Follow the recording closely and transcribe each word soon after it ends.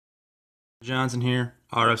Johnson here,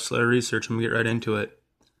 RF Slayer Research. I'm going to get right into it.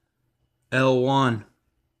 L1,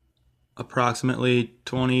 approximately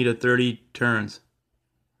 20 to 30 turns.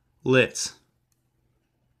 Lits.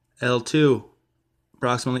 L2,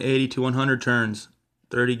 approximately 80 to 100 turns.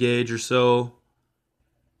 30 gauge or so.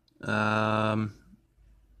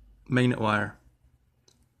 Magnet wire.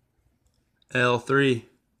 L3,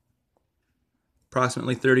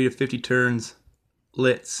 approximately 30 to 50 turns.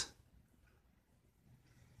 Lits.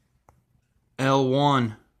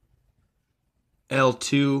 L1,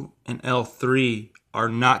 L2, and L3 are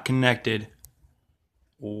not connected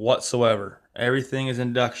whatsoever. Everything is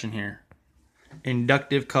induction here.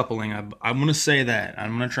 Inductive coupling. I'm going to say that.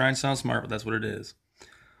 I'm going to try and sound smart, but that's what it is.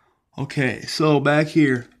 Okay, so back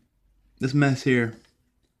here, this mess here,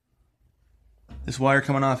 this wire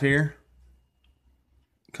coming off here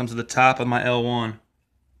comes to the top of my L1.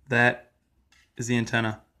 That is the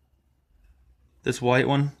antenna. This white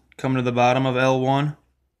one coming to the bottom of L1,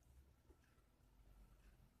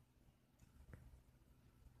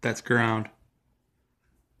 that's ground.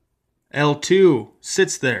 L2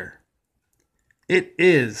 sits there. It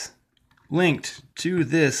is linked to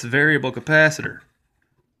this variable capacitor.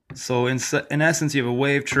 So in essence, you have a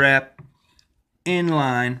wave trap in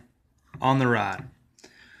line on the rod.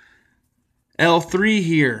 L3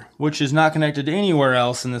 here, which is not connected to anywhere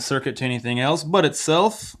else in the circuit to anything else but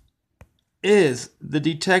itself, is the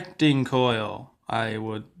detecting coil, I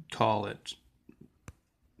would call it.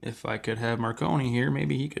 If I could have Marconi here,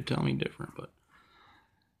 maybe he could tell me different. But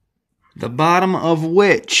the bottom of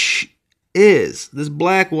which is this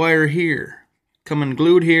black wire here, coming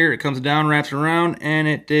glued here. It comes down, wraps around, and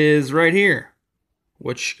it is right here,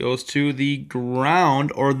 which goes to the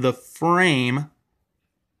ground or the frame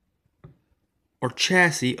or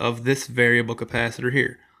chassis of this variable capacitor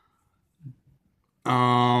here.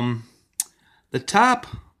 The top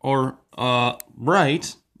or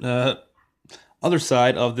right other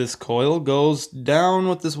side of this coil goes down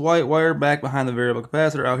with this white wire back behind the variable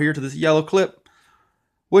capacitor out here to this yellow clip,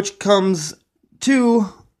 which comes to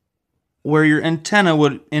where your antenna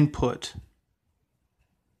would input.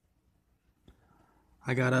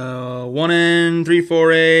 I got a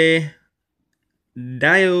 1N34A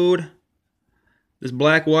diode. This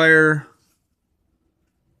black wire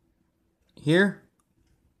here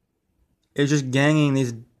is just ganging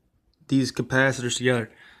these capacitors together.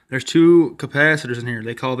 There's two capacitors in here.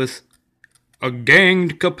 They call this a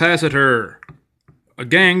ganged capacitor, a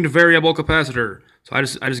ganged variable capacitor. So I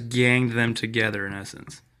just ganged them together in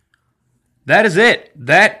essence. That is it.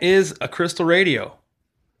 That is a crystal radio.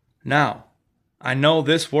 Now, I know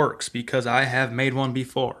this works because I have made one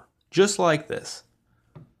before, just like this.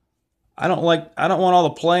 I don't want all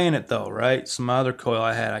the play in it though, right? Some other coil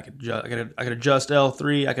I had, I could adjust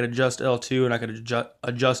L3, I could adjust L2, and I could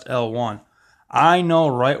adjust L1. I know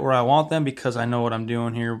right where I want them because I know what I'm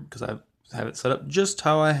doing here because I have it set up just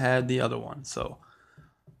how I had the other one. So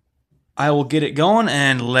I will get it going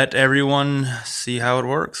and let everyone see how it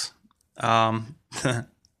works. Thank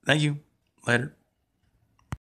you. Later.